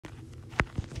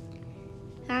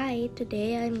Hi,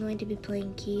 today I'm going to be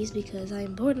playing keys because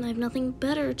I'm bored and I have nothing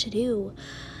better to do.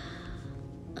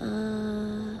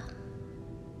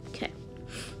 Okay.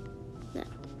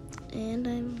 And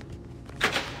I'm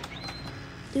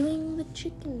doing the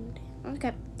chicken.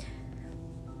 Okay.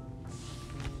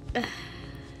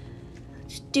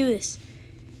 Let's do this.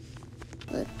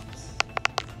 Let's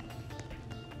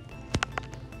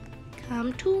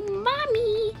come to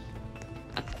mommy.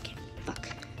 Okay, fuck.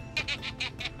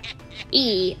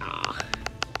 Yeah.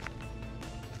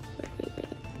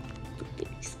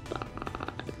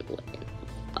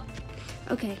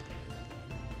 Okay.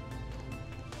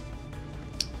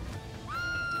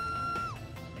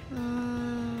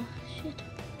 Shit.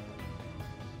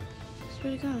 I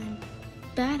swear to God, I'm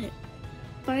bad at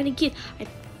finding kids. I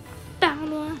found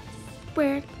one.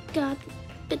 Where God,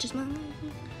 bitch is mine.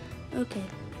 Okay,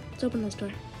 let's open this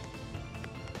door.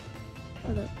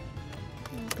 Hold up.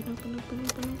 Open.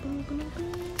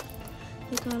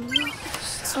 Look on me.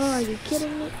 Oh, are you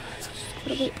kidding me? Oh,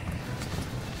 wait.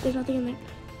 There's nothing in there.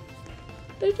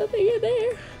 There's nothing in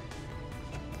there.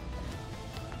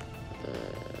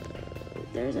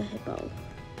 There's a hippo.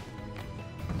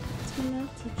 It's my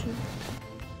math teacher.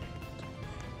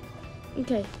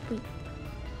 Okay, wait.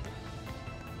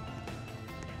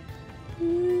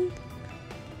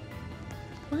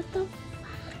 What the fuck?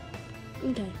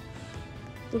 Okay.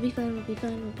 We'll be fine.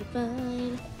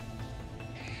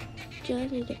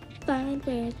 Just need to find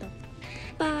where the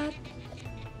fuck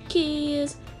key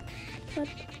is. What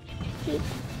shit?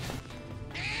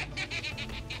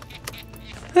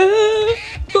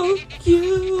 Fuck you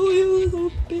little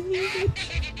bitch.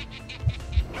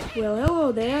 Well,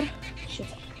 hello there. Shit.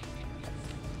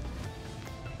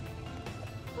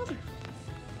 Mother.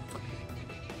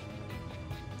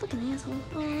 Fucking asshole.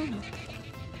 Oh no.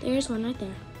 There's one right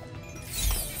there.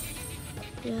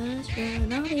 Just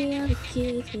run all the other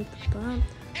kids with the bomb.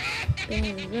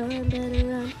 Better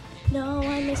run. No,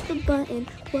 I missed the button.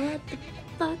 What the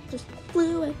fuck just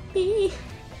flew at me?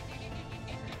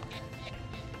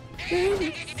 Let me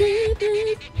see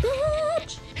this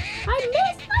bitch. I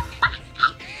missed the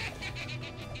button.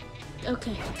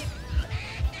 Okay.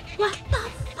 What the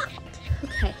fuck?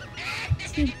 Okay.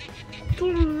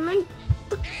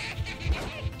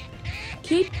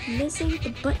 Keep missing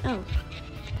the button.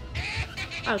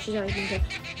 Oh, she's already been dead.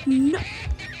 No!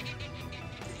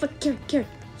 Fuck, Karen.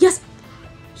 Yes!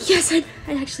 Yes, I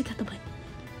actually got the button.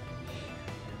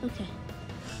 Okay.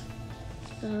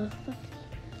 Fuck.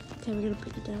 Okay, we're gonna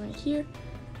put it down right here.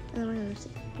 And then we're gonna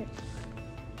see. Here.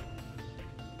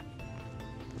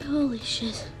 Holy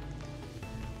shit.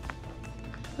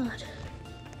 God.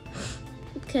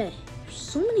 Okay. There's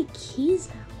so many keys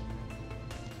now.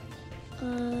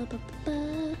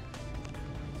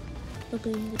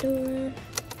 Opening the door.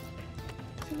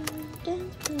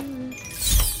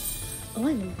 Oh,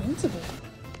 I'm invincible.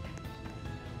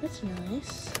 That's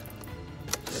nice.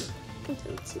 Okay,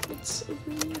 let's see what's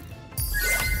over here.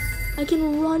 I can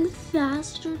run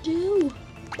faster too.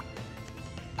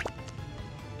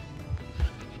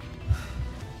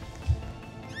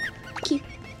 Key.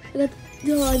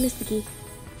 Oh, I missed the key.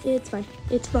 It's fine.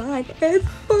 It's fine. It's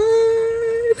fine.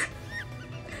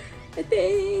 I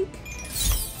think.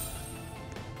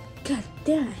 God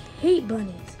damn, I hate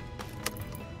bunnies.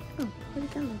 Oh, already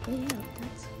found my way out.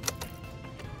 That's...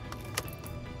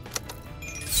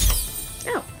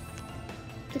 Ow!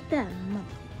 Take that,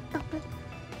 motherfucker.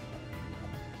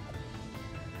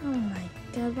 Oh my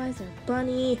God, why is there a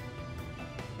bunny?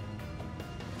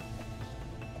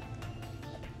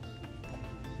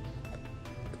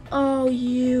 Oh,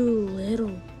 you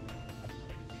little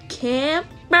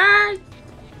camper!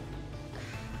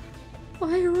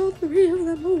 Why are all three of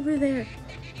them over there?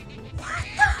 What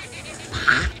the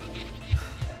fuck?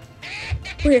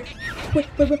 Wait,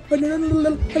 oh,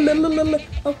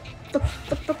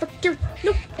 fuck,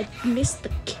 no, I missed the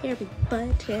carry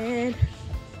button.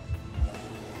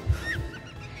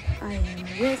 I am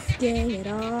risking it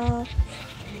all.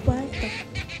 What the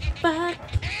fuck?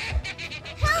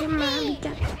 Come on, we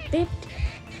got 50.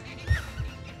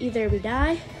 Either we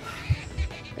die,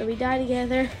 or we die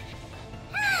together.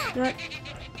 What?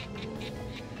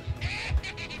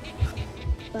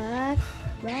 Fuck,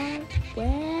 run,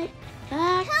 wait,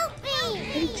 fuck. Help me!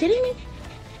 Are you kidding me?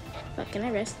 Fuck, can I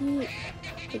rescue you?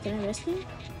 Wait, can I rescue you?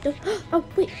 No. Oh,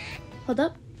 wait. Hold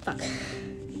up. Fuck.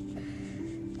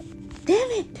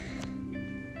 Damn it!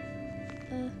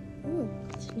 Oh,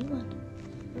 it's a new one.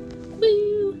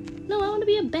 Woo! No, I want to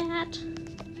be a bat.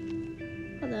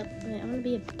 Hold up. Wait, I want to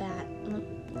be a bat. Oh,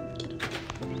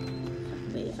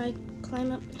 wait, if I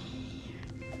climb up.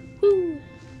 Woo!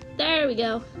 There we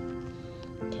go.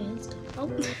 Okay, let's go. Oh,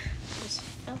 just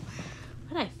fell.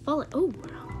 Why did I fall? Oh,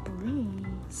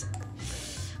 brooms.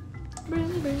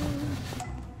 Broom.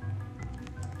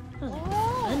 Oh,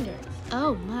 thunder.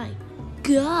 Oh my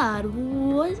God!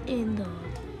 What in the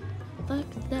fuck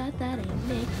is that? That ain't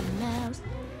Mickey Mouse.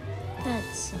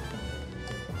 That's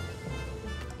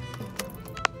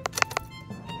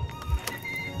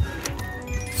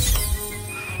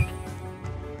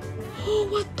oh,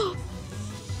 what the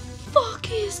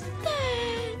fuck is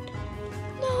that?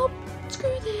 Nope,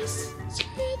 screw this.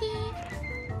 Screw that.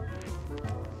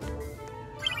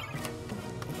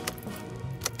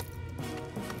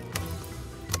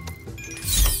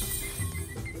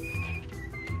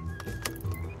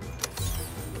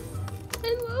 I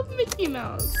love Mickey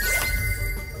Mouse.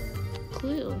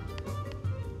 Clue.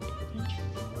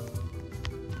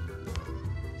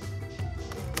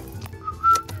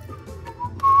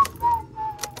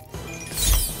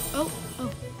 Oh,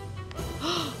 oh.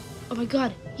 Oh my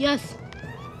God, yes.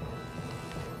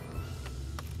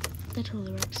 That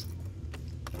totally works.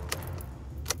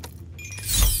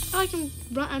 Oh, I can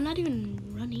run. I'm not even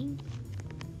running.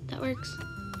 That works.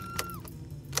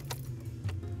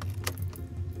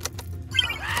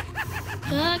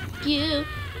 Fuck you.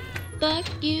 Fuck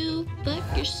you.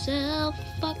 Fuck yourself.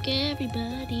 Fuck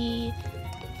everybody.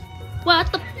 What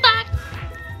the fuck?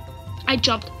 I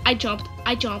jumped. I jumped.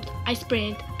 I jumped. I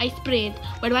sprint. I sprint.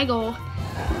 Where do I go?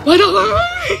 Where do I go?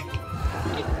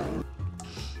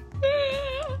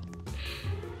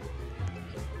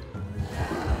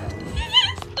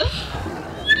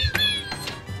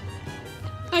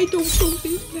 I don't know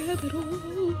this map at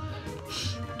all.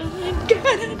 I'm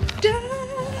gonna die.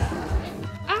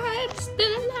 I'm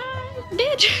still alive,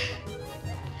 bitch.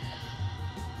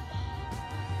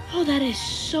 Oh, that is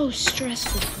so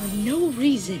stressful for no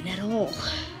reason at all.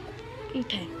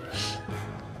 Okay.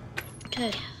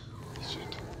 Okay. Holy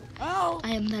shit. Oh.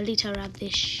 I am the leader of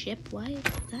this ship. Why is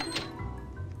that?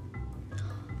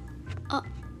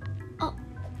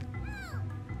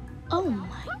 Oh my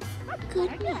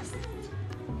goodness.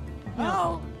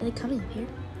 No. Are they coming up here?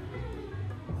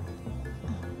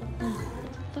 Oh,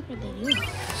 what the fuck are they doing?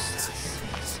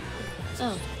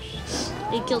 Oh,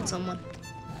 they killed someone.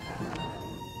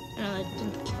 No, I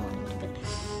didn't kill anybody,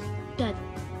 but God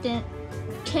damn.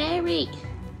 Carry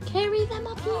them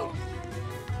up here.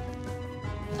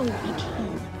 Oh, we can.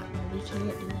 We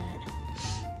can't do that.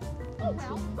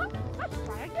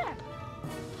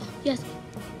 Yes.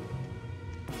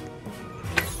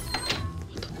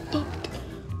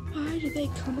 Why did they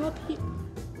come up here?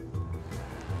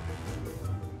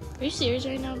 Are you serious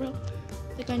right now, bro?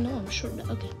 Like, I know I'm short, but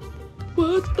okay.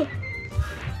 What the?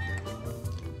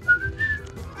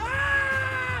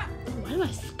 Oh, why do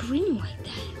I scream like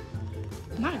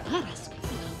that? My God, I scream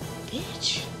like a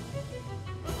bitch.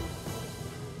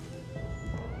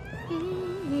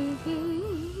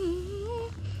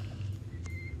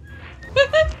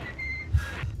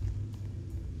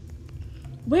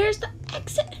 Where's the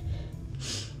exit?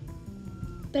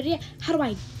 But yeah, how do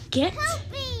I get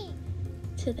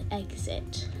to the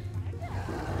exit?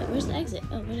 Wait, where's the exit?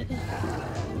 Oh, where'd it go?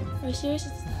 Are you serious?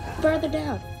 It's further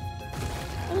down.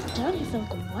 I was down here for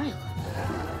like a while.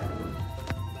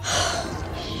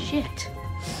 Shit.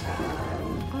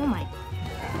 Oh my.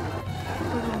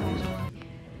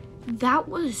 That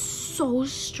was so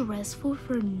stressful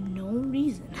for no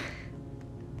reason.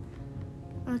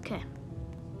 Okay.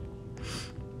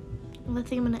 I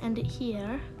think I'm gonna end it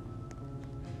here.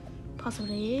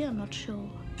 Possibly, I'm not sure.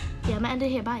 Yeah, I'm gonna end it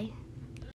here. Bye.